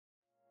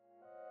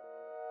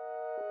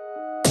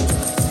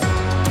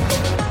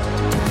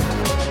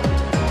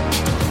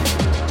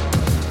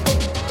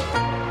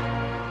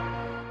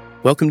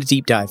Welcome to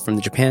Deep Dive from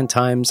the Japan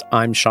Times.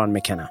 I'm Sean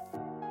McKenna.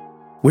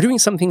 We're doing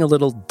something a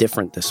little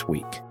different this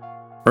week.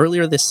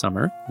 Earlier this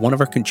summer, one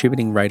of our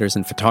contributing writers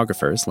and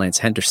photographers, Lance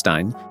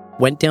Henderstein,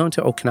 went down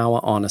to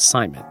Okinawa on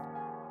assignment.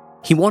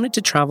 He wanted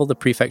to travel the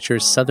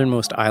prefecture's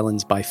southernmost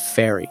islands by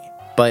ferry,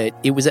 but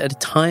it was at a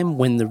time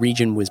when the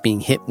region was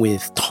being hit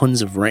with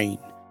tons of rain.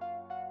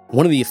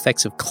 One of the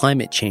effects of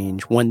climate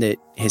change, one that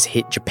has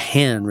hit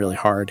Japan really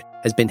hard,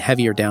 has been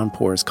heavier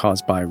downpours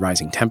caused by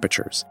rising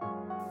temperatures.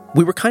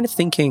 We were kind of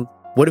thinking,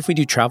 what if we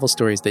do travel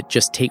stories that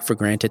just take for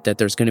granted that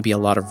there's going to be a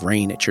lot of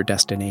rain at your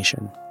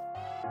destination?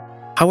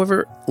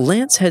 However,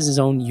 Lance has his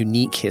own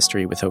unique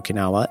history with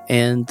Okinawa,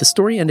 and the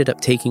story ended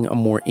up taking a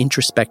more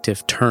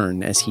introspective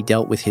turn as he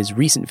dealt with his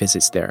recent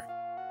visits there.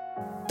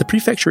 The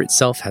prefecture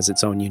itself has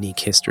its own unique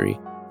history,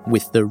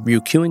 with the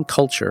Ryukyuan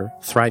culture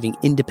thriving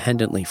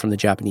independently from the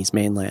Japanese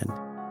mainland.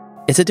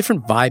 It's a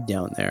different vibe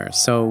down there,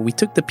 so we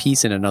took the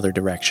piece in another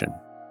direction.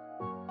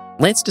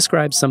 Lance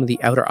describes some of the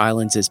outer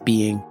islands as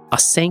being a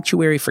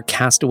sanctuary for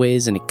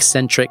castaways and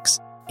eccentrics,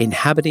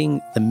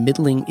 inhabiting the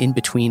middling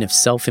in-between of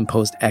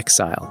self-imposed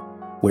exile,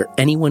 where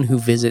anyone who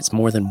visits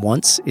more than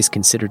once is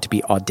considered to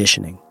be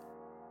auditioning.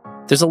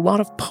 There's a lot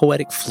of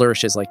poetic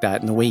flourishes like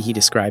that in the way he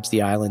describes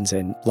the islands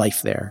and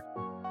life there.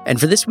 And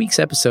for this week's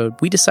episode,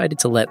 we decided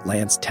to let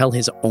Lance tell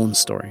his own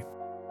story.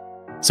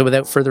 So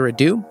without further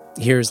ado,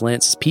 here's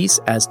Lance's piece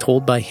as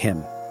told by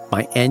him,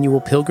 My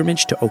Annual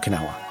Pilgrimage to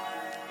Okinawa.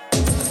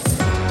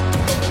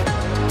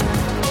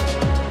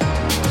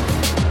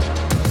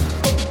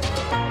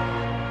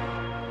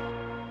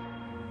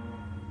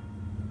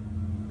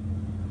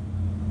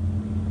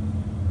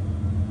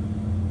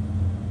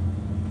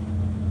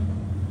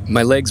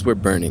 My legs were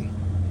burning.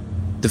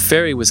 The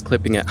ferry was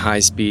clipping at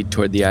high speed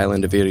toward the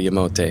island of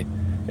Iriomote,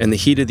 and the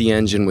heat of the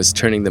engine was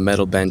turning the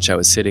metal bench I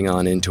was sitting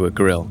on into a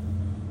grill.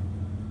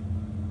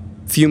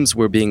 Fumes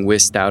were being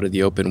whisked out of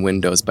the open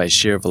windows by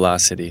sheer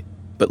velocity,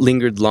 but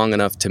lingered long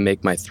enough to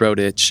make my throat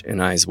itch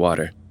and eyes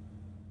water.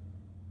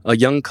 A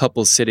young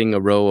couple sitting a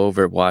row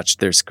over watched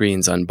their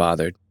screens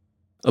unbothered,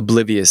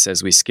 oblivious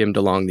as we skimmed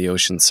along the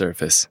ocean's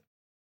surface.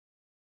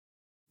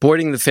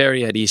 Boarding the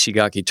ferry at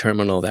Ishigaki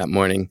Terminal that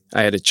morning,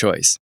 I had a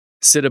choice: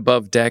 sit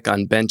above deck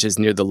on benches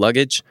near the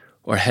luggage,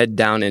 or head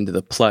down into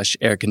the plush,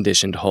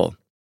 air-conditioned hull.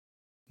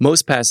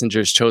 Most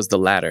passengers chose the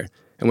latter,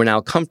 and were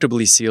now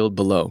comfortably sealed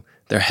below,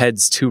 their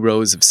heads 2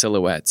 rows of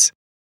silhouettes.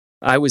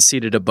 I was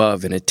seated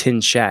above in a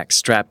tin shack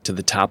strapped to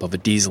the top of a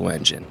diesel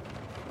engine.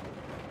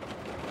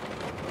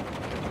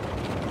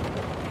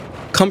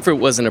 Comfort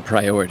wasn't a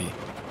priority.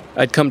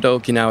 I'd come to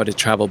Okinawa to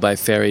travel by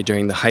ferry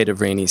during the height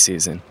of rainy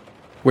season.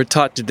 We're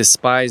taught to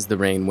despise the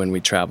rain when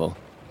we travel,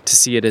 to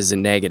see it as a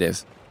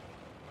negative.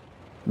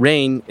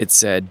 Rain, it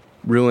said,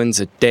 ruins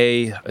a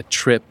day, a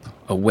trip,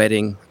 a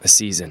wedding, a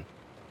season.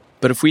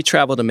 But if we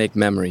travel to make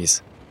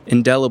memories,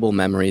 indelible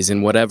memories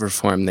in whatever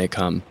form they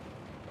come,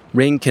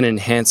 rain can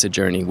enhance a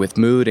journey with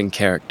mood and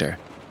character.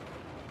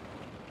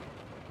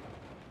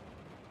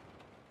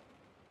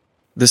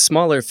 The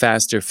smaller,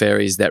 faster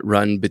ferries that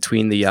run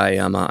between the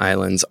Yaeyama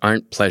Islands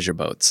aren't pleasure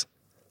boats.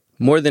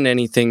 More than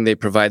anything, they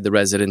provide the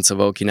residents of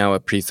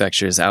Okinawa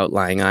Prefecture's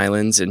outlying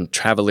islands and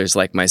travelers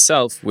like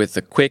myself with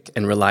a quick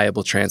and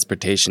reliable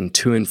transportation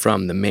to and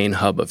from the main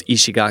hub of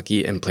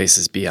Ishigaki and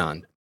places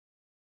beyond.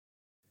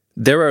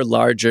 There are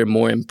larger,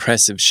 more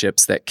impressive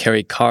ships that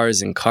carry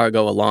cars and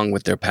cargo along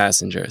with their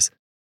passengers.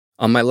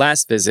 On my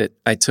last visit,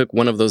 I took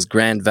one of those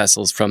grand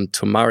vessels from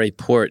Tomari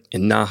Port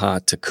in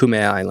Naha to Kume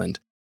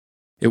Island.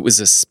 It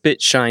was a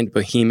spit-shined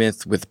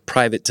behemoth with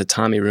private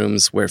tatami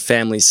rooms where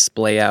families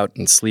splay out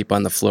and sleep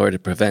on the floor to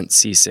prevent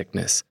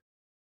seasickness.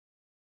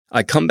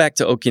 I come back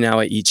to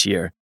Okinawa each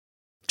year,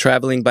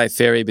 traveling by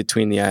ferry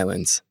between the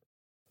islands.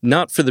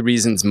 Not for the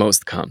reasons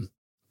most come,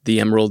 the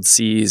emerald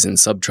seas and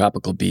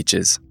subtropical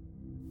beaches.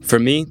 For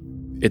me,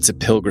 it's a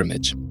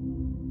pilgrimage.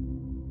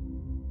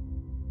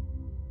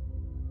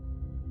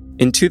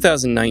 In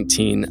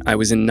 2019, I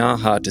was in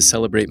Naha to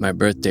celebrate my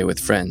birthday with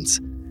friends.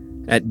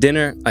 At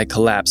dinner, I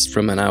collapsed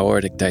from an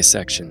aortic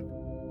dissection.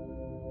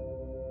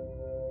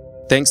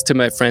 Thanks to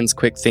my friends'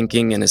 quick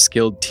thinking and a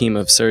skilled team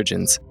of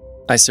surgeons,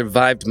 I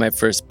survived my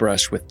first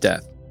brush with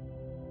death.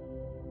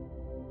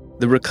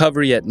 The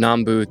recovery at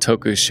Nambu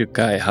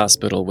Tokushukai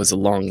Hospital was a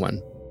long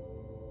one.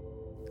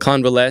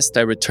 Convalesced,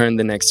 I returned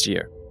the next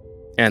year,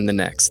 and the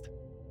next.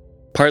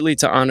 Partly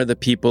to honor the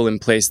people in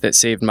place that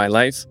saved my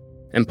life,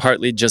 and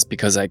partly just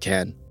because I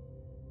can.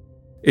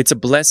 It's a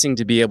blessing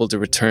to be able to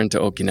return to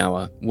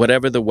Okinawa,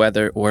 whatever the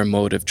weather or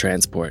mode of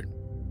transport.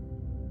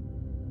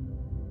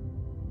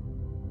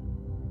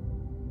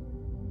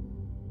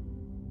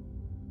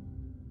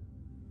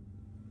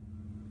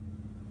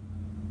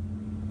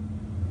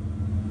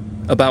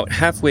 About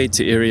halfway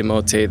to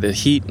Iriomote, the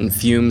heat and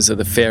fumes of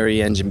the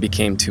ferry engine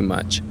became too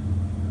much.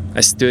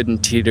 I stood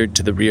and teetered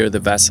to the rear of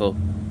the vessel.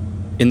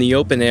 In the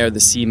open air,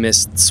 the sea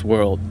mist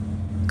swirled,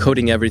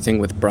 coating everything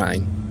with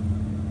brine.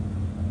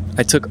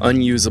 I took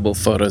unusable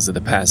photos of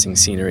the passing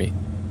scenery.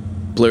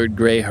 Blurred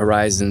gray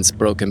horizons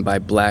broken by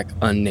black,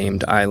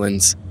 unnamed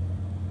islands.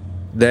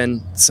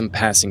 Then some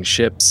passing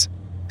ships,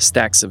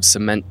 stacks of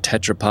cement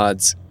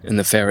tetrapods, and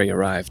the ferry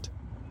arrived.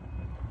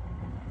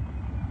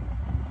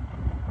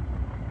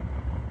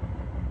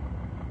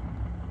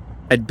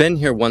 I'd been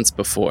here once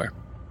before.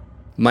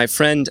 My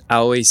friend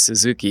Aoi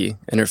Suzuki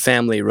and her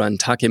family run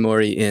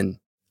Takemori Inn,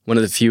 one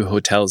of the few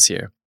hotels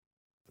here.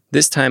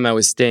 This time I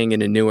was staying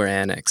in a newer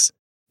annex,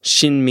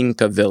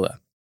 Shinminka Villa,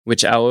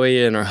 which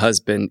Aoi and her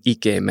husband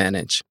Ike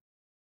manage.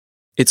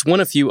 It's won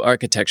a few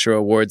architecture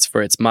awards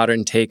for its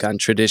modern take on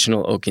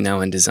traditional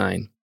Okinawan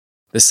design.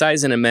 The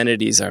size and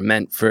amenities are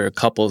meant for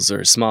couples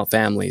or small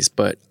families,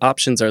 but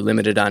options are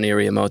limited on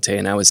Iriomote,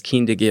 and I was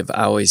keen to give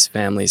Aoi's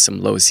family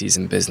some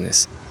low-season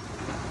business.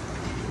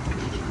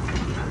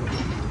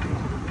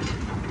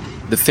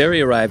 The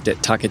ferry arrived at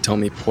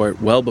Taketomi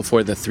Port well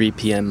before the 3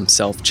 p.m.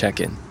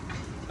 self-check-in.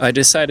 I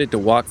decided to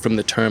walk from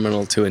the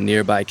terminal to a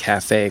nearby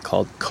cafe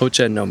called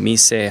Kocha no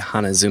Mise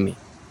Hanazumi.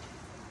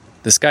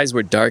 The skies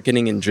were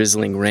darkening and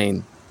drizzling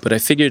rain, but I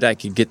figured I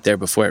could get there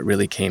before it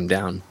really came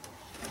down.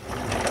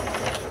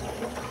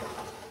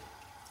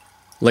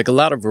 Like a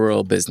lot of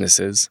rural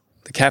businesses,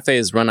 the cafe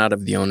is run out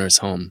of the owner's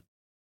home.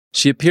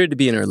 She appeared to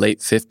be in her late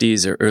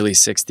 50s or early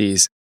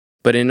 60s,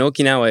 but in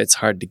Okinawa it's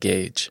hard to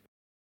gauge.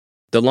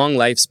 The long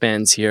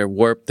lifespans here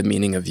warp the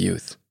meaning of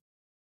youth.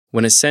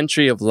 When a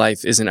century of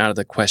life isn't out of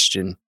the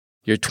question,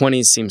 your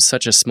 20s seem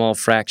such a small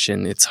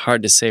fraction, it's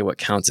hard to say what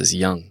counts as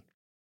young.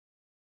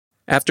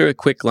 After a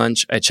quick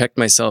lunch, I checked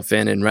myself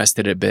in and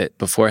rested a bit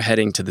before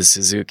heading to the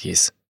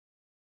Suzuki's.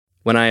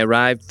 When I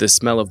arrived, the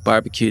smell of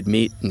barbecued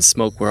meat and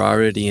smoke were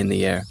already in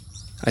the air.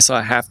 I saw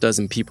a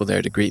half-dozen people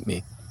there to greet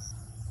me.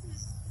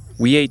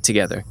 We ate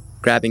together,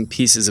 grabbing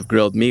pieces of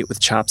grilled meat with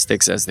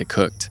chopsticks as they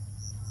cooked.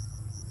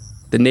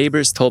 The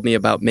neighbors told me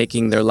about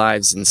making their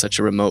lives in such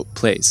a remote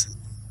place.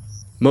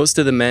 Most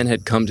of the men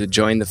had come to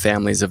join the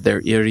families of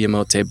their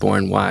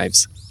Iriomote-born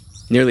wives.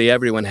 Nearly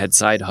everyone had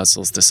side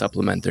hustles to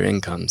supplement their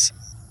incomes.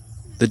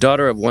 The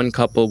daughter of one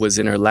couple was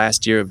in her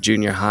last year of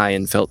junior high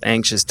and felt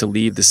anxious to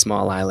leave the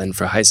small island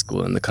for high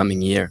school in the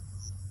coming year.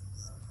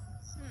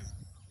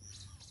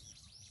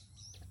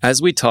 As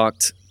we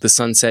talked, the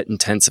sunset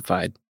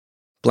intensified,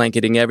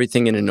 blanketing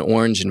everything in an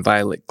orange and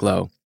violet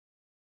glow.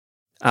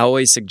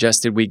 Aoi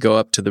suggested we go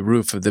up to the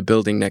roof of the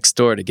building next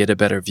door to get a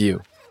better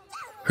view.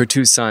 Her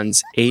 2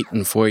 sons, 8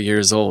 and 4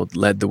 years old,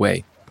 led the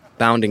way,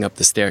 bounding up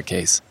the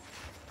staircase.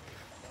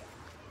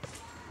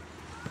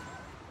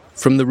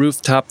 From the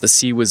rooftop, the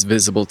sea was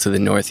visible to the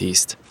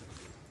northeast.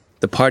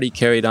 The party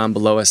carried on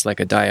below us like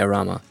a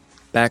diorama,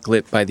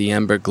 backlit by the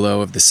amber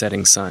glow of the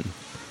setting sun.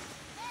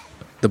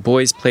 The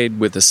boys played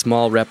with a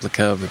small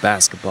replica of a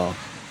basketball,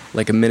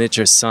 like a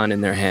miniature sun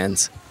in their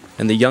hands,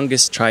 and the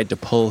youngest tried to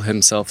pull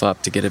himself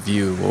up to get a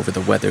view over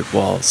the weathered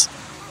walls.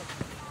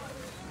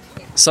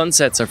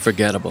 Sunsets are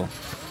forgettable.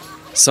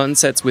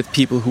 Sunsets with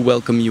people who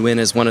welcome you in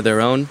as one of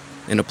their own,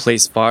 in a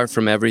place far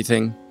from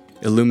everything,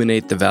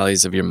 illuminate the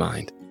valleys of your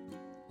mind.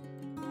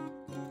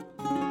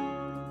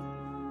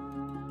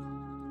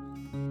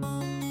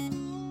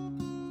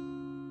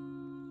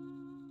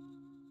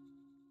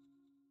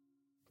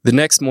 The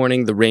next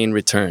morning, the rain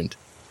returned.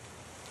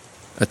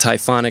 A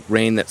typhonic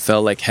rain that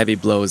fell like heavy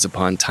blows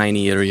upon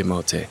tiny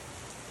Iriomote.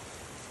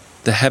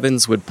 The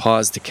heavens would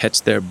pause to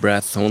catch their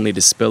breath only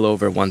to spill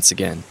over once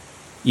again,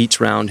 each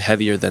round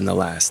heavier than the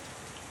last.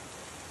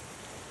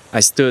 I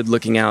stood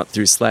looking out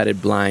through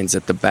slatted blinds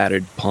at the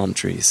battered palm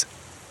trees.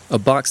 A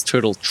box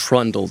turtle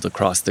trundled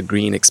across the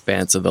green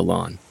expanse of the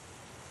lawn.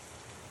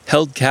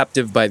 Held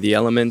captive by the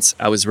elements,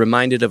 I was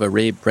reminded of a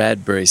Ray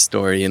Bradbury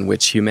story in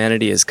which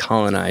humanity has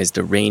colonized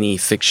a rainy,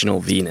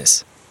 fictional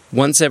Venus.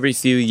 Once every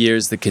few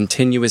years, the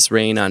continuous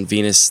rain on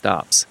Venus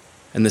stops,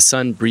 and the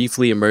sun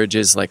briefly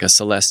emerges like a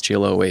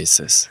celestial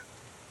oasis.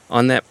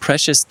 On that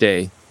precious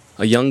day,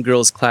 a young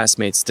girl's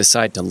classmates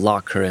decide to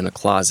lock her in a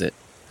closet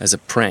as a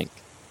prank,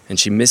 and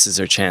she misses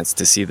her chance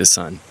to see the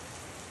sun.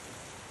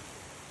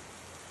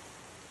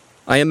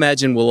 I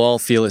imagine we'll all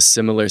feel a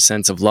similar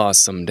sense of loss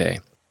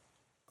someday.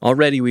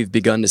 Already we've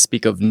begun to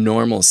speak of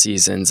normal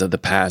seasons of the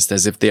past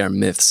as if they are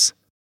myths.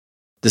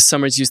 The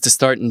summers used to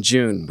start in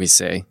June, we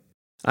say.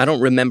 I don't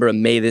remember a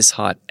May this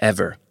hot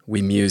ever,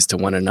 we mused to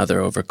one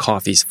another over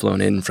coffees flown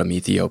in from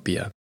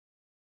Ethiopia.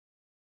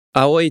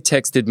 Aoi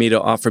texted me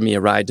to offer me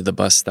a ride to the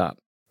bus stop.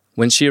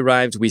 When she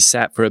arrived, we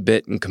sat for a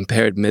bit and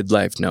compared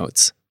midlife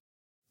notes.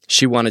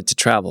 She wanted to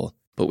travel,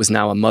 but was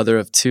now a mother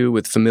of 2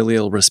 with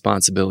familial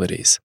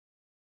responsibilities.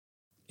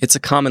 It's a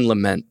common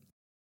lament.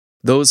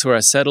 Those who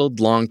are settled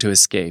long to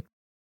escape.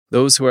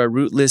 Those who are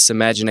rootless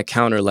imagine a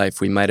counter life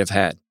we might have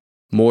had,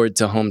 moored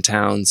to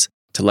hometowns,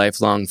 to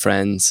lifelong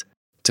friends,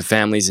 to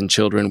families and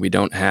children we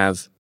don't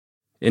have.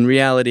 In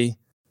reality,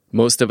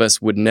 most of us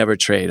would never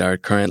trade our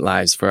current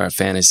lives for our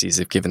fantasies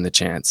if given the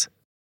chance.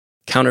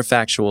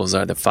 Counterfactuals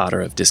are the fodder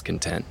of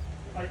discontent.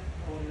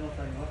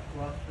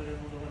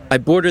 I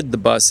boarded the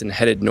bus and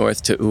headed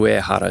north to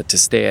Uehara to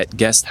stay at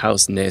Guest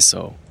House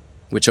Neso,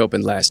 which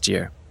opened last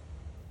year.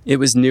 It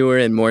was newer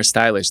and more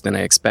stylish than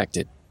I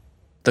expected.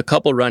 The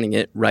couple running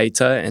it,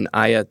 Raita and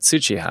Aya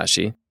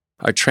Tsuchihashi,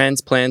 are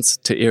transplants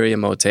to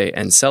Iriomote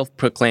and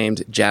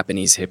self-proclaimed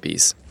Japanese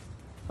hippies.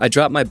 I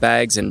dropped my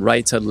bags and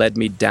Raita led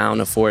me down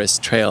a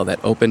forest trail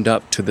that opened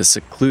up to the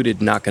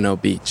secluded Nakano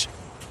beach.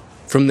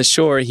 From the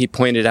shore, he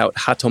pointed out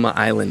Hatoma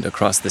Island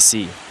across the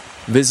sea,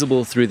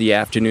 visible through the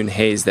afternoon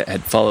haze that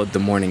had followed the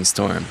morning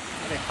storm.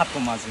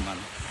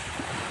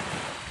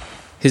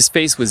 His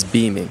face was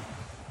beaming,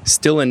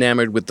 still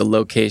enamored with the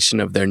location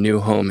of their new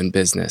home and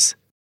business.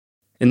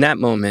 In that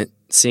moment,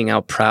 seeing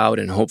how proud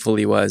and hopeful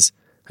he was,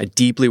 I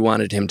deeply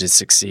wanted him to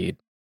succeed,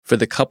 for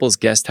the couple's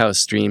guest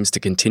house dreams to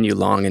continue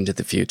long into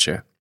the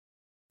future.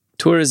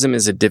 Tourism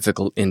is a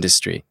difficult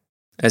industry.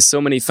 As so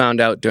many found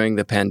out during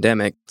the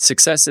pandemic,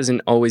 success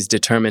isn't always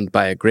determined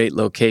by a great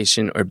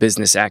location or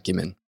business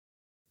acumen.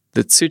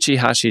 The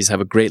Tsuchihashis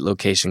have a great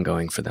location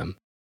going for them.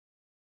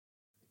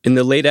 In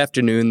the late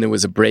afternoon, there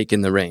was a break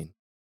in the rain.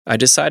 I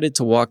decided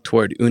to walk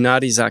toward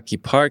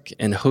Unarizaki Park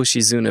and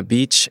Hoshizuna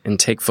Beach and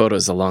take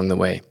photos along the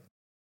way.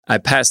 I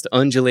passed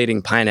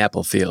undulating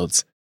pineapple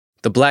fields.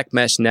 The black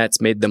mesh nets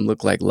made them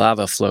look like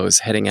lava flows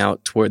heading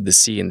out toward the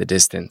sea in the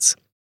distance.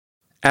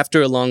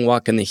 After a long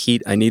walk in the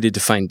heat, I needed to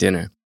find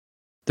dinner.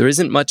 There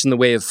isn't much in the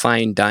way of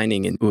fine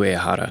dining in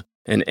Uehara,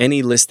 and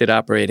any listed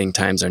operating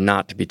times are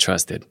not to be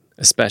trusted,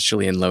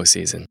 especially in low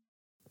season.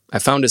 I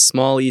found a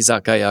small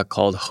izakaya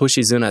called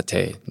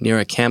Hoshizuna-te near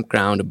a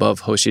campground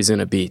above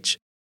Hoshizuna Beach.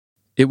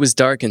 It was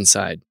dark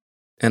inside,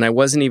 and I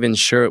wasn't even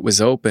sure it was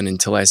open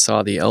until I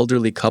saw the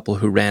elderly couple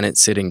who ran it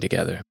sitting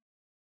together.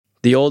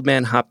 The old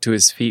man hopped to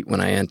his feet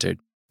when I entered,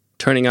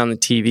 turning on the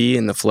TV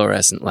and the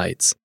fluorescent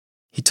lights.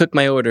 He took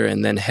my order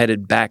and then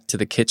headed back to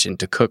the kitchen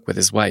to cook with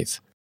his wife.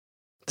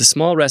 The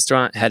small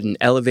restaurant had an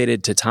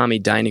elevated tatami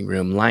dining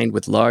room lined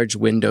with large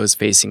windows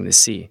facing the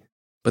sea,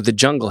 but the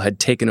jungle had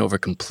taken over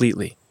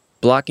completely,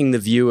 blocking the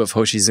view of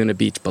Hoshizuna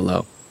Beach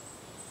below.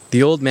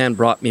 The old man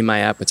brought me my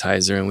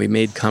appetizer and we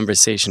made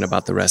conversation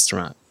about the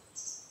restaurant.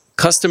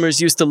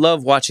 "Customers used to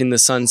love watching the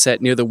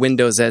sunset near the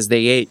windows as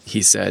they ate,"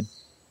 he said,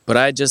 "but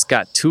I just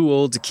got too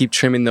old to keep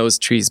trimming those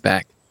trees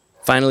back.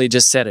 Finally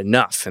just said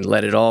enough and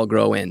let it all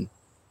grow in."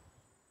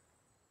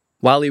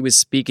 While he was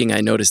speaking, I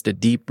noticed a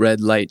deep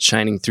red light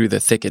shining through the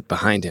thicket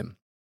behind him.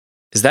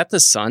 "Is that the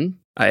sun?"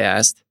 I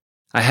asked.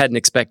 I hadn't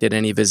expected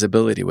any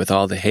visibility with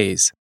all the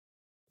haze.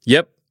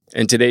 "Yep,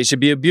 and today should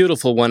be a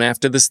beautiful one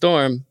after the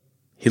storm."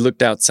 He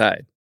looked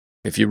outside.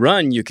 "If you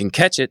run, you can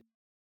catch it.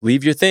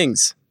 Leave your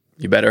things.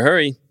 You better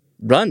hurry.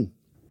 Run."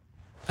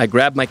 I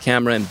grabbed my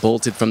camera and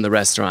bolted from the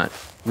restaurant,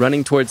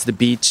 running towards the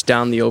beach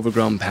down the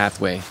overgrown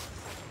pathway.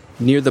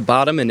 Near the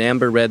bottom, an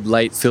amber-red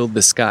light filled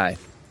the sky,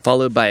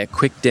 followed by a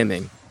quick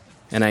dimming,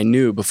 and I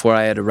knew before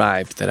I had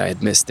arrived that I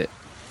had missed it.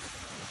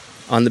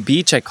 On the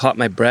beach, I caught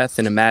my breath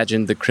and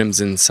imagined the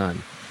crimson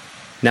sun,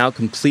 now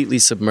completely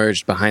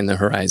submerged behind the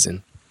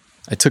horizon.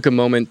 I took a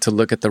moment to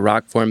look at the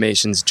rock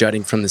formations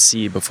jutting from the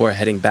sea before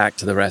heading back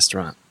to the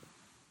restaurant.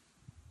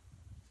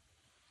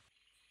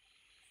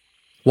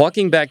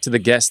 Walking back to the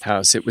guest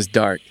house, it was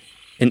dark,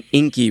 an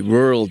inky,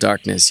 rural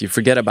darkness you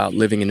forget about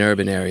living in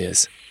urban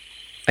areas.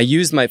 I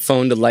used my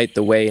phone to light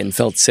the way and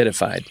felt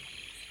citified,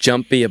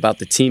 jumpy about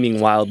the teeming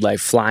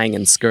wildlife flying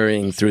and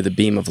scurrying through the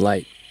beam of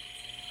light.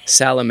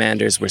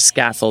 Salamanders were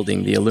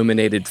scaffolding the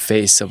illuminated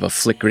face of a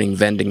flickering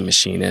vending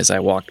machine as I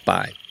walked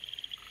by.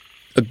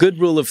 A good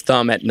rule of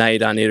thumb at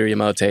night on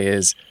Iriomote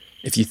is,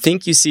 if you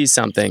think you see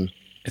something,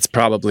 it's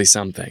probably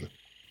something.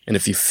 And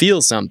if you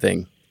feel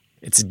something,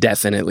 it's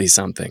definitely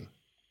something.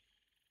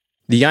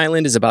 The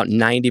island is about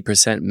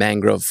 90%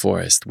 mangrove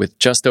forest, with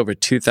just over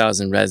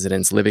 2,000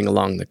 residents living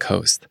along the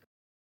coast.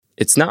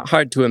 It's not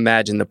hard to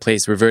imagine the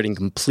place reverting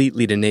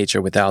completely to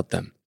nature without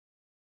them.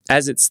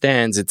 As it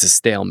stands, it's a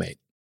stalemate,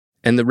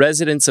 and the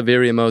residents of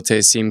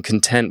Iriomote seem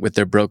content with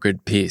their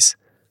brokered peace,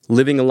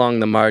 living along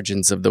the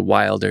margins of the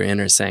wilder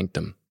inner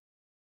sanctum.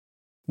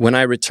 When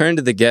I returned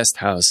to the guest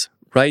house,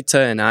 Raita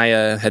and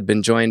Aya had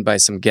been joined by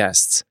some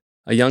guests,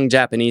 a young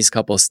Japanese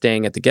couple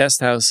staying at the guest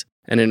house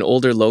and an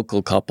older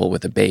local couple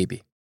with a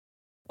baby.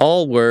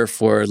 All were,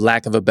 for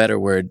lack of a better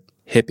word,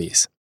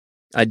 hippies.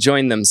 I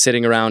joined them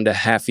sitting around a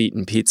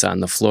half-eaten pizza on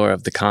the floor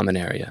of the common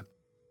area.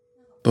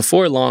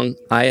 Before long,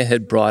 Aya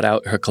had brought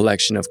out her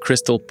collection of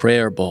crystal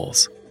prayer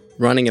bowls,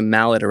 running a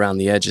mallet around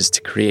the edges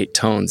to create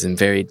tones in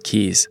varied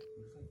keys.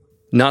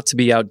 Not to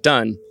be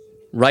outdone,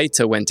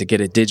 Raita went to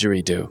get a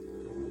didgeridoo.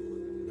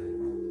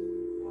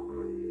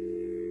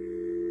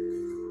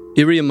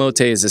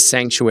 Iriomote is a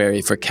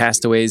sanctuary for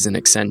castaways and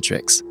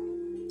eccentrics.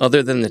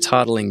 Other than the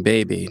toddling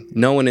baby,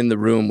 no one in the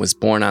room was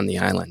born on the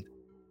island.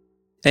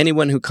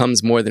 Anyone who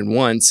comes more than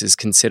once is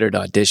considered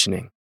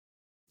auditioning.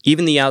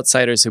 Even the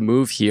outsiders who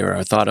move here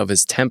are thought of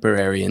as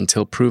temporary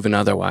until proven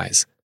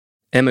otherwise,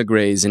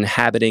 émigrés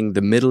inhabiting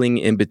the middling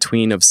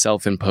in-between of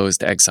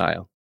self-imposed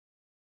exile.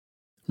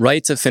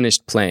 Raita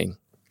finished playing.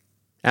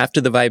 After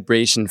the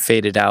vibration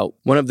faded out,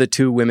 one of the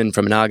two women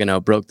from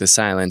Nagano broke the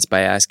silence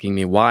by asking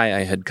me why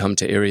I had come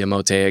to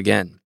Iriomote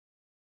again.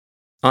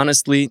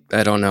 "Honestly,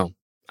 I don't know,"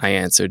 I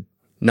answered,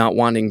 not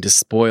wanting to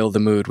spoil the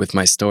mood with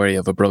my story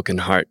of a broken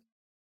heart.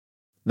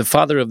 The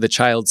father of the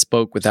child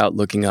spoke without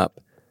looking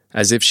up,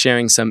 as if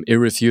sharing some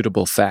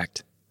irrefutable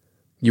fact.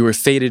 "You were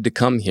fated to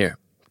come here.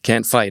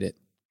 Can't fight it."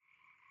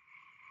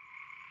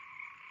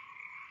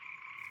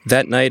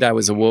 That night, I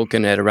was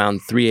awoken at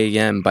around 3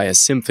 a.m. by a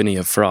symphony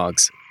of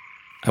frogs.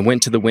 I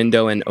went to the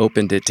window and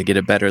opened it to get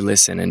a better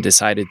listen and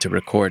decided to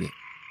record it.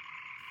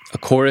 A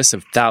chorus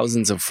of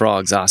thousands of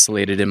frogs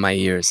oscillated in my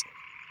ears,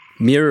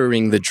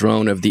 mirroring the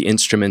drone of the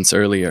instruments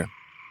earlier.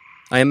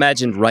 I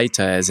imagined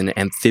Raita as an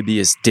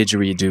amphibious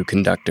didgeridoo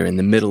conductor in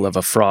the middle of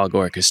a frog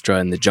orchestra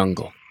in the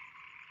jungle.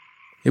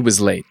 It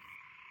was late.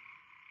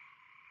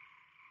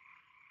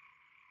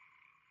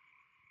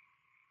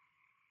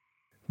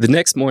 The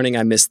next morning,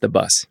 I missed the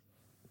bus.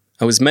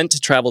 I was meant to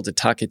travel to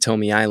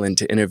Taketomi Island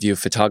to interview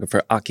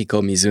photographer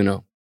Akiko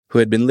Mizuno, who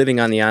had been living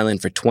on the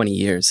island for 20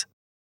 years.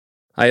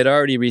 I had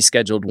already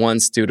rescheduled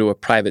once due to a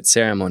private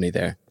ceremony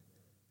there.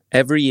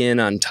 Every inn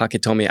on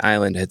Taketomi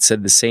Island had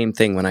said the same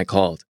thing when I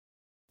called.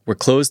 We're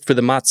closed for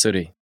the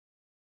Matsuri.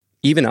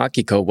 Even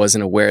Akiko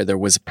wasn't aware there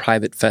was a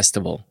private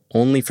festival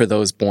only for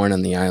those born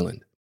on the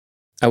island.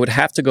 I would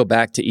have to go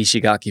back to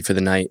Ishigaki for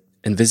the night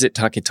and visit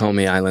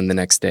Taketomi Island the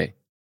next day.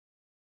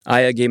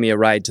 Aya gave me a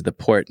ride to the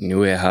port in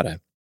Uehara.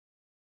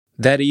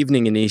 That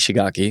evening in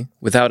Ishigaki,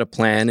 without a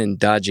plan and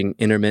dodging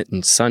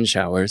intermittent sun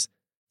showers,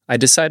 I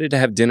decided to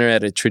have dinner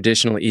at a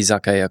traditional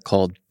izakaya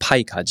called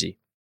paikaji.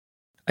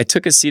 I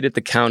took a seat at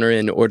the counter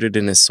and ordered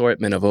an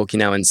assortment of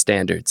Okinawan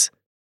standards: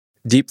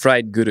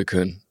 deep-fried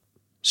gurukun,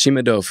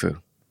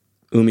 shimadofu,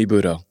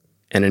 umiburo,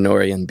 and an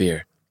Orion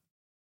beer.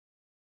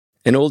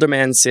 An older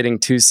man sitting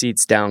 2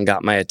 seats down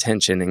got my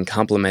attention and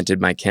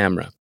complimented my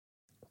camera.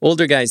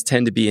 Older guys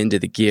tend to be into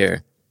the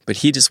gear, but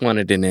he just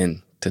wanted an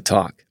in to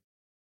talk.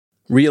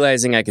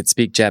 Realizing I could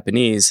speak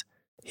Japanese,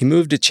 he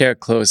moved a chair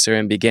closer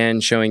and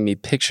began showing me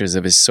pictures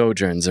of his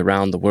sojourns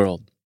around the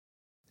world.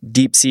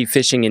 Deep-sea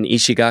fishing in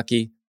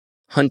Ishigaki,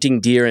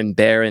 hunting deer and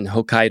bear in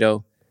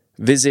Hokkaido,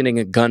 visiting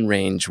a gun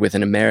range with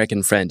an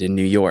American friend in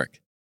New York.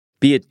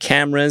 Be it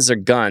cameras or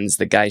guns,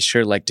 the guy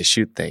sure liked to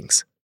shoot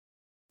things.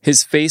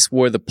 His face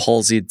wore the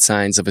palsied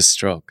signs of a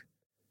stroke,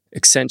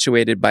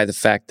 accentuated by the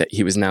fact that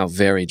he was now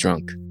very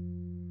drunk.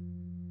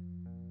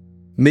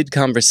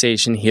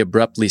 Mid-conversation, he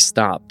abruptly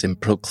stopped and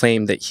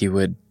proclaimed that he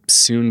would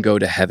soon go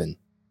to heaven.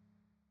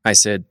 I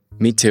said,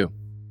 "Me too."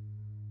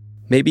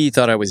 Maybe he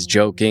thought I was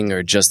joking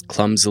or just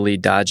clumsily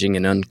dodging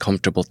an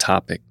uncomfortable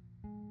topic.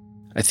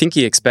 I think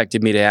he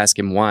expected me to ask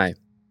him why.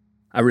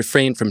 I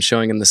refrained from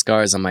showing him the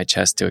scars on my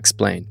chest to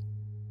explain.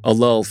 A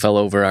lull fell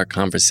over our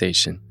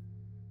conversation.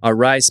 Our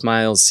wry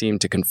smiles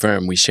seemed to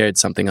confirm we shared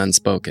something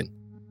unspoken,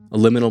 a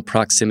liminal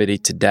proximity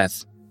to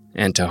death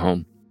and to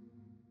home.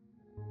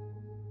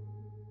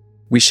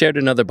 We shared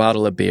another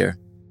bottle of beer.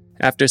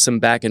 After some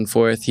back and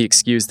forth, he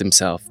excused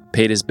himself,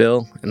 paid his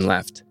bill, and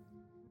left.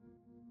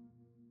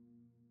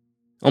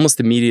 Almost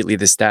immediately,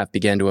 the staff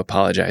began to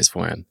apologize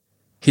for him.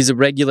 He's a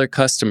regular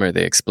customer,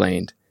 they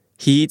explained.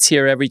 He eats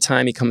here every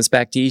time he comes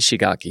back to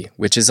Ishigaki,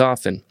 which is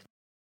often.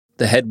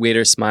 The head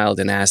waiter smiled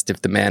and asked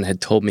if the man had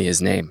told me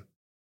his name.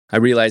 I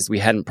realized we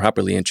hadn't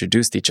properly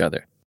introduced each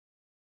other.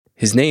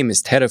 His name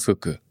is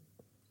Terafuku.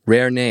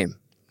 Rare name.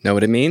 Know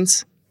what it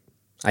means?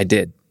 I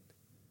did.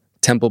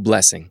 Temple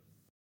blessing.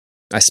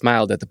 I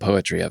smiled at the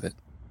poetry of it.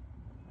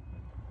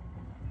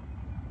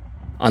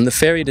 On the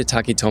ferry to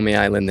Taketomi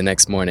Island the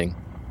next morning,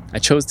 I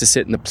chose to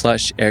sit in the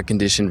plush,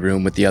 air-conditioned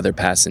room with the other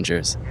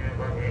passengers.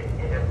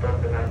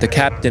 The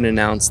captain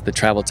announced the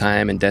travel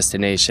time and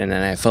destination,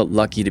 and I felt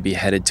lucky to be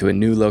headed to a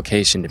new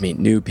location to meet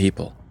new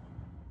people.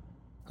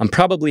 I'm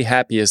probably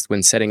happiest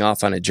when setting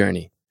off on a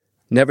journey,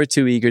 never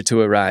too eager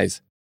to arrive.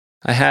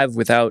 I have,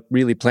 without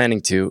really planning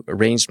to,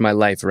 arranged my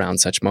life around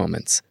such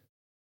moments.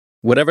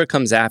 Whatever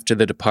comes after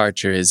the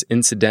departure is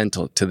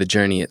incidental to the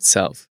journey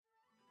itself.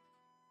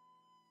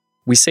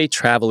 We say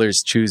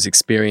travelers choose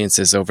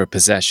experiences over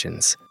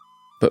possessions,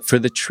 but for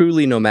the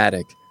truly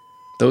nomadic,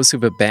 those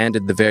who've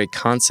abandoned the very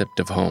concept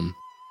of home,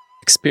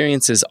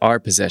 experiences are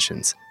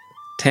possessions,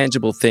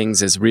 tangible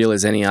things as real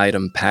as any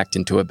item packed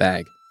into a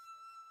bag.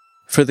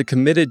 For the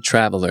committed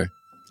traveler,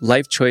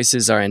 life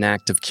choices are an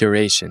act of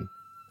curation,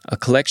 a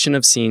collection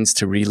of scenes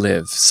to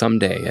relive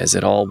someday as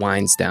it all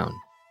winds down.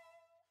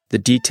 The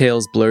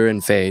details blur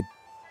and fade,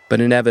 but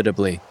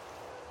inevitably,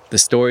 the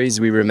stories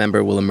we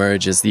remember will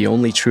emerge as the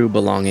only true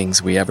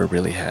belongings we ever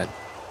really had.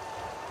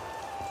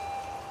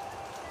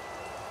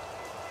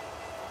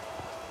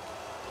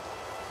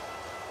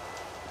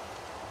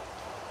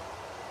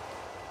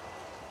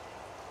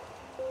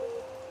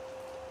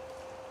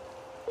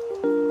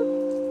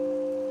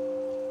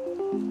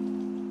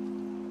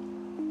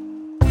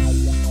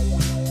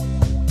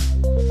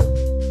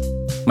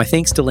 My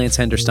thanks to Lance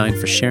Henderstein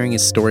for sharing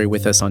his story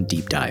with us on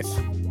Deep Dive.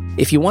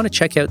 If you want to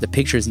check out the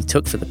pictures he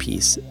took for the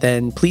piece,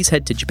 then please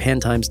head to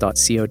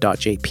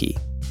japantimes.co.jp.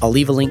 I'll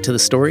leave a link to the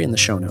story in the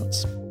show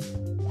notes.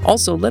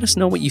 Also, let us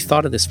know what you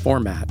thought of this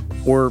format,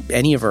 or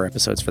any of our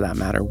episodes for that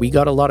matter. We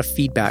got a lot of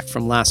feedback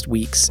from last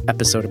week's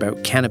episode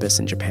about cannabis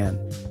in Japan.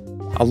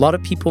 A lot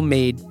of people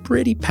made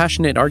pretty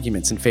passionate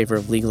arguments in favor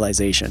of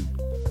legalization.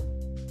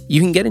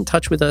 You can get in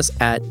touch with us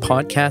at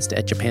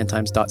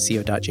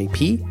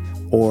podcast@japantimes.co.jp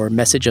or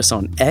message us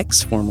on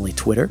X, formerly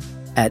Twitter,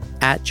 at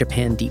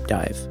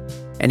JapanDeepDive.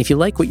 And if you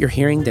like what you're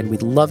hearing, then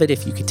we'd love it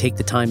if you could take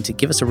the time to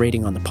give us a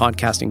rating on the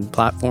podcasting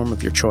platform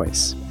of your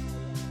choice.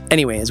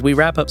 Anyway, as we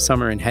wrap up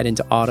summer and head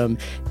into autumn,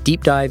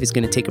 Deep Dive is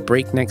going to take a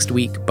break next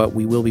week, but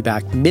we will be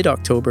back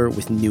mid-October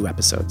with new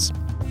episodes.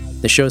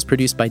 The show is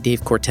produced by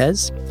Dave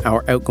Cortez,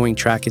 our outgoing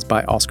track is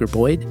by Oscar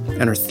Boyd,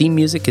 and our theme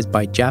music is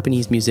by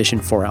Japanese musician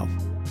Forel.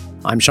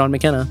 I'm Sean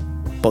McKenna.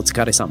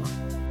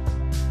 Botsukare-sama.